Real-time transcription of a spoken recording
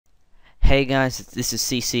Hey guys, this is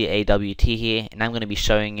CCAWT here, and I'm going to be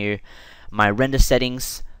showing you my render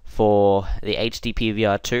settings for the HD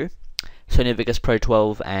PVR 2, Sony Vegas Pro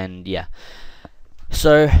 12, and yeah.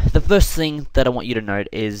 So the first thing that I want you to note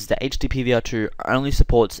is that HD PVR 2 only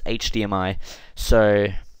supports HDMI. So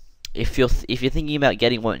if you're thinking about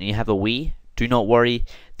getting one and you have a Wii, do not worry.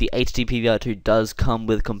 The HD PVR 2 does come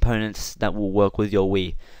with components that will work with your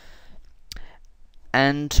Wii.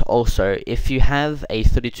 And also, if you have a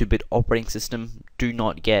 32-bit operating system, do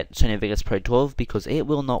not get Sony Vegas Pro 12 because it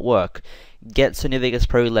will not work. Get Sony Vegas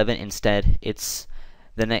Pro 11 instead. It's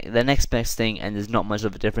the next best thing, and there's not much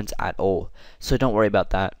of a difference at all. So don't worry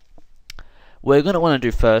about that. What you're going to want to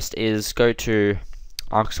do first is go to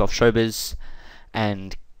ArcSoft Showbiz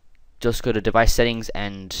and just go to device settings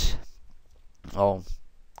and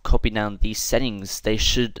copy down these settings. They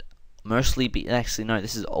should mostly be, actually no,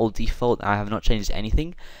 this is all default. I have not changed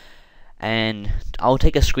anything, and I'll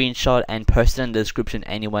take a screenshot and post it in the description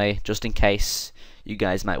anyway, just in case you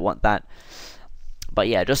guys might want that. But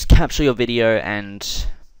yeah, just capture your video and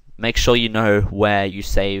make sure you know where you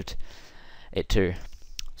saved it to.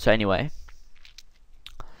 So anyway,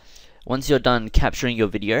 once you're done capturing your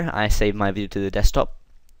video, I save my video to the desktop.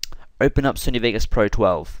 Open up Sony Vegas Pro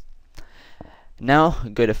 12. Now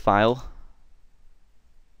go to File,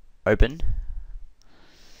 Open,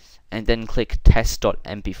 and then click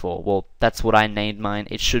test.mp4. Well, that's what I named mine.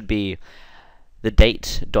 It should be the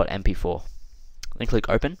date.mp4. Then click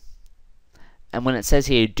Open, and when it says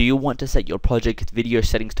here, do you want to set your project video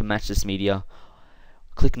settings to match this media,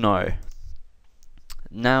 click No.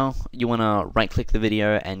 Now you want to right click the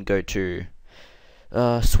video and go to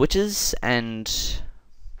switches, and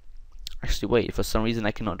actually wait, for some reason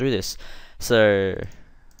I cannot do this. So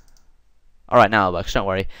alright, now it works, don't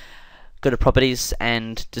worry. Go to properties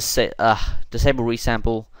and disable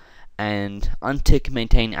resample and untick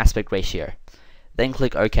maintain aspect ratio. Then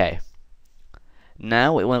click OK.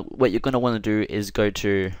 Now what you're going to want to do is go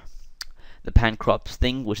to the pan crop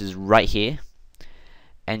thing, which is right here,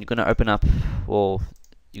 and you're going to open up, or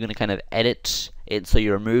you're going to kind of edit it so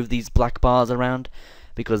you remove these black bars around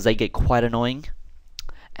because they get quite annoying.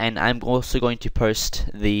 And I'm also going to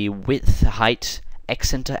post the width, height, X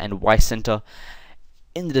center and Y center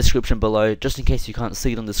in the description below, just in case you can't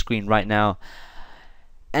see it on the screen right now.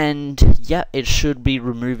 And yeah, it should be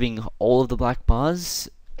removing all of the black bars.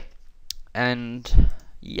 And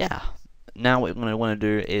yeah, now what I'm going to want to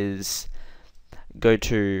do is go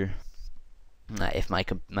to, if my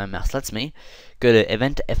mouse lets me, go to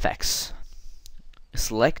Event FX,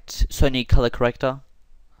 select Sony Color Corrector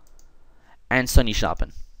and Sony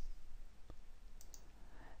Sharpen,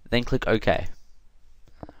 then click OK.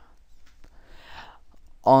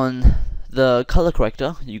 On the color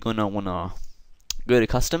corrector, you're gonna wanna go to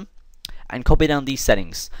custom and copy down these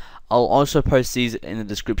settings. I'll also post these in the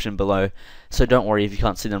description below, so don't worry if you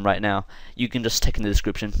can't see them right now. You can just take in the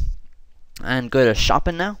description and go to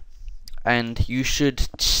sharpen now, and you should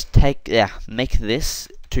make this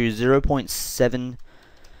to 0.700.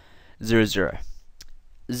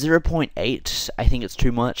 0.8 I think it's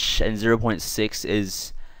too much, and 0.6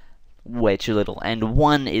 is way too little, and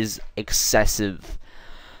 1 is excessive.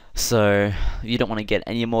 So you don't want to get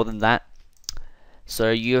any more than that.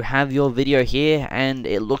 So you have your video here, and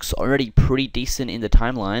it looks already pretty decent in the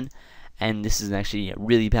timeline, and this is actually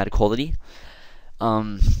really bad quality.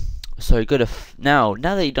 So go to now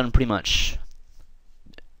that you've done pretty much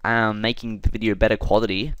making the video better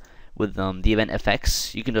quality with the event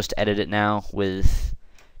FX, you can just edit it now with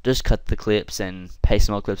just cut the clips and paste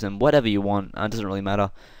more clips and whatever you want. It doesn't really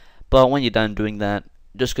matter. But when you're done doing that,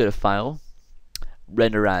 just go to File,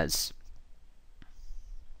 Render As.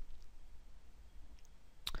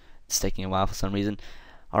 It's taking a while for some reason.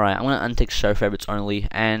 Alright, I'm going to untick Show Favorites Only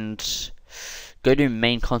and go to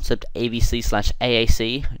Main Concept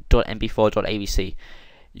AVC/AAC.mp4.avc.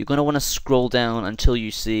 You're going to want to scroll down until you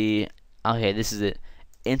see, okay, this is it,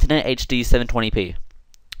 Internet HD 720p.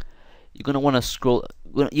 You're going to want to scroll,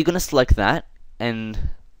 you're going to select that and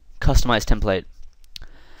customize template.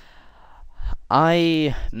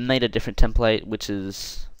 I made a different template, which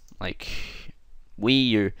is like Wii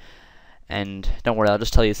U, and don't worry, I'll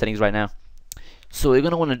just tell you the settings right now. So what you're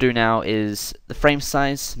going to want to do now is the frame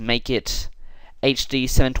size, make it HD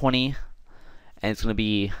 720, and it's going to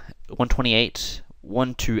be 128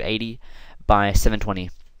 1280 by 720,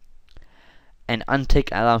 and untick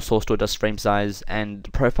allow source to adjust frame size, and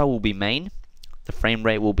the profile will be main. The frame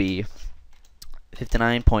rate will be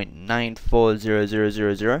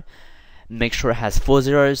 59.940000. Make sure it has 4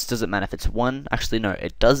 zeros. Doesn't matter if it's 1. Actually, no,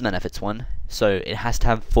 it does matter if it's 1. So it has to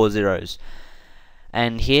have 4 zeros.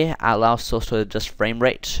 And here, allow source to adjust frame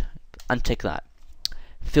rate. untick that.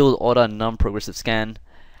 Field order non-progressive scan,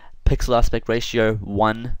 pixel aspect ratio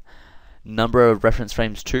 1, number of reference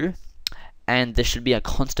frames 2, and there should be a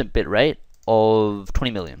constant bit rate of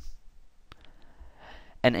 20 million.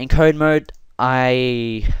 And encode mode,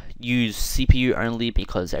 I use CPU only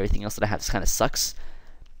because everything else that I have kind of sucks.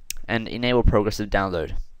 And enable progressive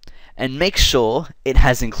download. And make sure it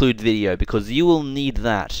has include video because you will need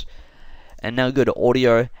that. And now go to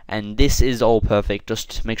audio, and this is all perfect.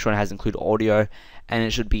 Just make sure it has include audio, and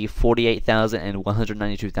it should be 48,000 and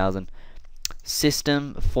 192,000.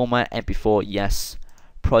 System format MP4, yes.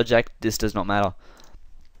 Project, this does not matter.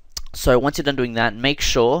 So once you're done doing that, make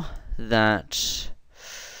sure that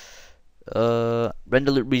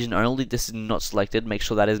render region only, this is not selected. Make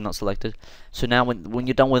sure that is not selected. So now when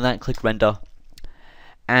you're done with that, click render,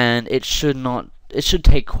 and it should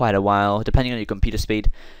take quite a while depending on your computer speed.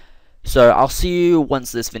 So I'll see you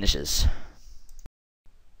once this finishes.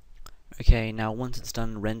 Okay, now once it's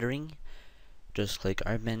done rendering, just click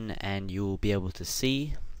open and you'll be able to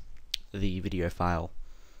see the video file.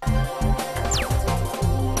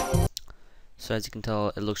 So as you can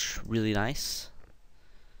tell, it looks really nice.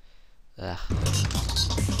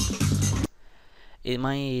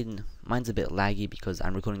 Mine's a bit laggy because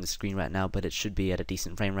I'm recording the screen right now, but it should be at a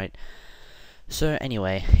decent frame rate. So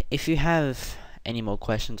anyway, if you have any more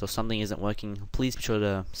questions or something isn't working, please be sure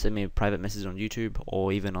to send me a private message on YouTube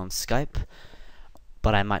or even on Skype.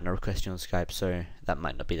 But I might not request you on Skype, so that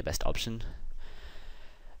might not be the best option.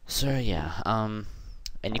 So yeah,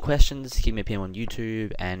 any questions, give me a PM on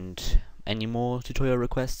YouTube, and any more tutorial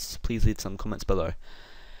requests, please leave some comments below.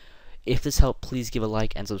 If this helped, please give a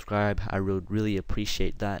like and subscribe. I would really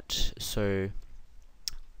appreciate that. So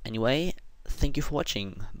anyway, thank you for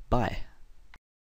watching. Bye.